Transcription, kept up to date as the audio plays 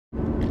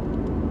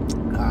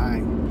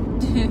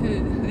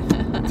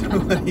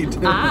What are you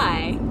doing?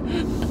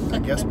 I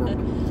guess we're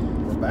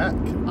back.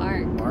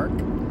 Mark.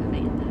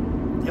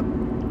 Amanda. Yep.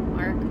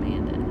 Mark,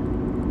 Amanda.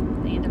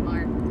 Amanda,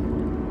 Mark.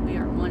 We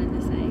are one and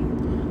the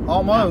same.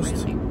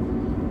 Almost. Not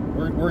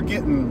really. We're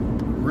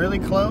getting really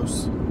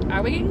close.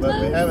 Are we getting but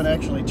close? we haven't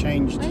actually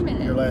changed Wait a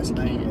minute. your last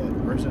name Can't. yet.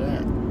 Where's it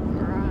at?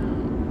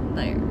 Right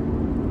there.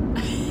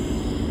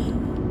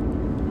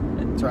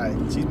 That's right.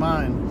 She's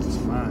mine. She's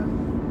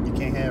mine. You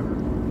can't have her.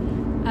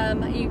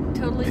 You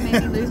totally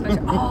made me lose my.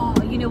 Oh,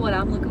 you know what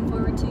I'm looking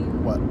forward to?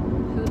 What?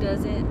 Who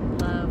doesn't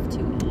love to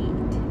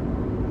eat?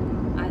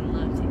 I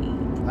love to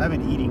eat. I have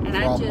an eating And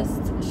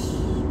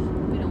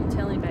problem. we don't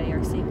tell anybody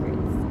our secrets.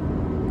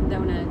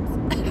 Donuts.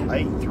 I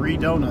ate 3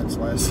 donuts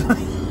last night.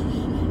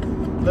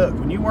 Look,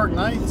 when you work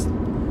nights,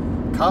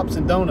 cops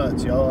and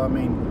donuts, y'all. I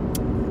mean,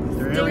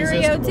 they're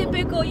irresistible.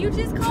 Stereotypical. You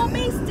just called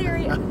me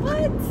stereo.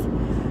 What?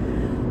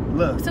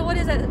 Look. So what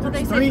is that? What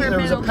they say for there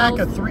was a mental pack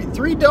health? of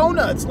three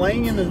donuts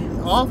laying in the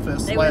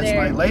office They were last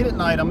there. night, late at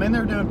night. I'm in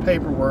there doing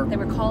paperwork. They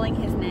were calling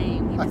his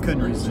name. He I was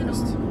couldn't delusional.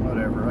 resist.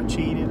 Whatever. I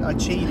cheated,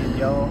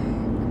 y'all.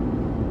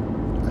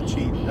 I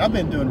cheated. I've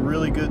been doing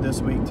really good this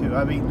week too.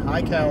 I've eaten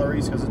high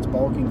calories because it's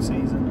bulking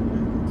season.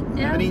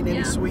 I haven't eaten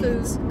any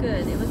sweets. Food.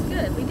 Good. It was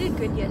good. We did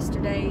good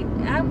yesterday.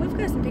 We've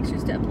got some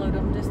pictures to upload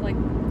them, just like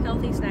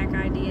healthy snack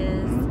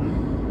ideas.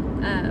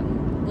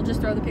 Mm-hmm. We'll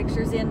just throw the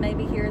pictures in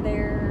maybe here or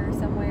there or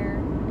somewhere.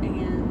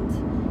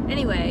 And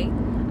anyway,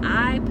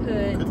 I put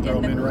Could throw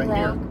in them the in right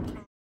crock. here.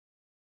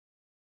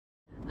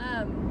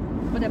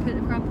 What did I put in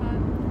the crock pot?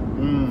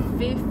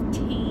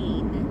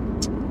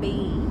 15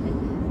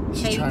 bean.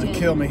 She's trying to Cajun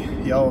kill me.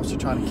 Y'all, she's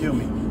trying to kill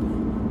me.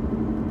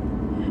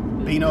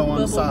 Beano on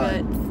bubble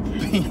side.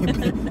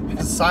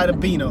 guts. Side of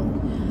Beano.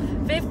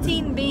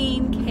 15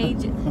 bean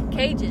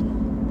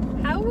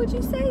Cajun. How would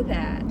you say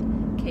that?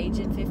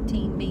 Cajun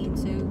 15 bean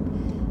soup.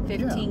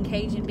 15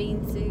 Cajun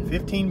bean soup.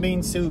 15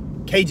 bean soup,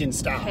 Cajun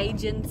style.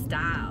 Cajun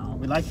style.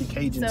 We like the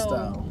Cajun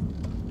style.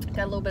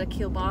 Got a little bit of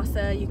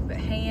kielbasa. You can put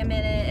ham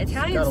in it.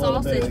 Italian Got a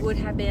little bit sausage of would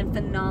have been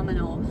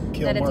phenomenal.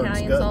 Kill That Mark's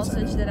Italian guts in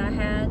sausage it. that I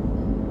had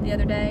the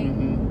other day.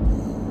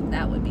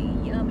 That would be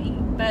yummy.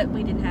 But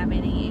we didn't have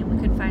any, and we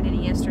couldn't find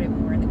any yesterday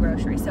when we were in the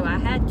grocery. So I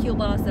had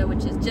kielbasa,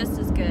 which is just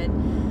as good.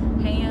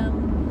 Ham,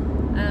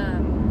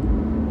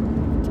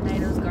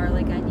 tomatoes,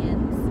 garlic,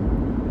 onions,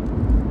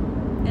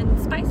 and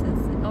spices.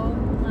 Oh,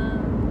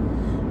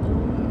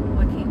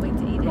 I can't wait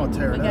to eat it. We're gonna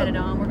tear it We got up. it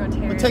on. We're going to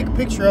tear We'll it take a up.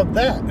 picture of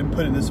that and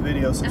put in this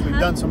video since we've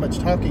done so much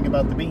talking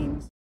about the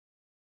beans.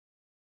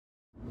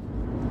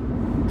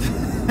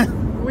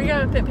 We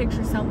gotta put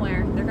pictures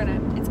somewhere.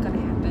 It's gonna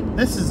happen.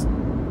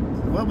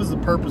 What was the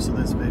purpose of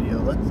this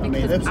video? I mean,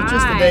 Because this is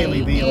just a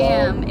daily vlog.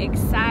 I am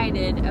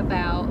excited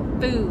about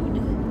food.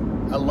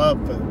 I love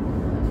food.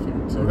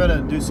 Food So too. we're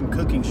gonna do some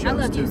cooking shows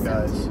love you too, some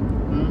guys. too.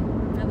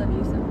 I love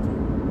you so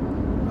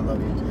I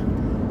love you too.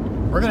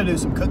 We're gonna do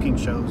some cooking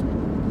shows.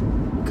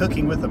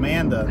 Cooking with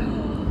Amanda.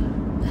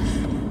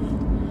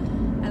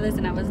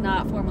 Listen, I was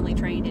not formally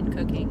trained in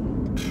cooking.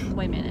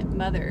 Wait a minute.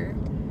 Mother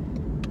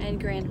and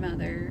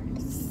grandmother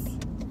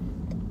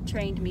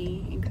trained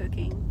me in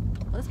cooking.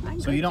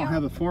 So you don't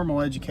have a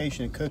formal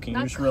education in cooking.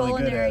 You're Not just really good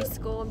culinary at it.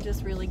 school. I'm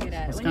just really good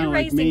at it. It's When kinda you're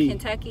like raised me. in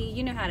Kentucky,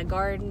 you know how to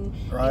garden.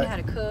 Right. You know how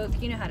to cook.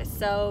 You know how to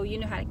sew. You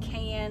know how to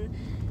can.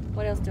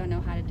 What else do I know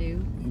how to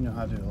do? You know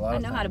how to do a lot I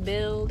of know things. how to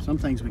build. Some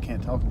things we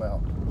can't talk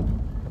about.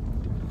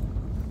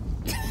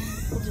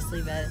 We'll just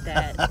leave it at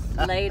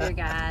that. Later,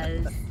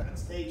 guys.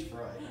 Stage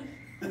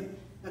fright.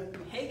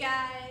 Hey,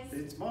 guys.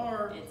 It's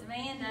Mark. It's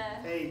Amanda.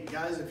 Hey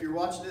guys, if you're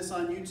watching this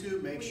on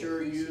YouTube, make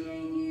sure appreciate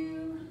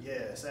you.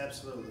 Yes,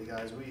 absolutely,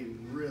 guys. We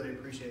really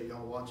appreciate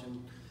y'all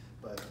watching.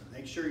 But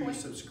make sure you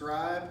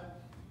subscribe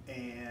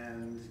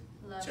and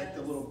Love check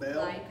the us, little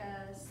bell. Like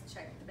us.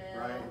 Check the bell.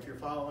 Right. If you're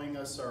following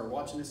us or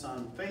watching this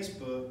on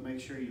Facebook, make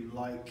sure you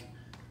like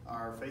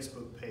our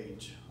Facebook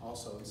page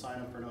also and sign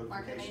up for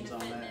notifications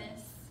Mark and on Amanda that.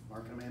 Fitness.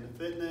 Mark and Amanda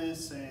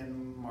Fitness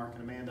and Mark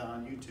and Amanda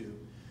on YouTube.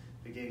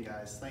 Again,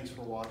 guys, thanks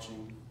for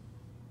watching.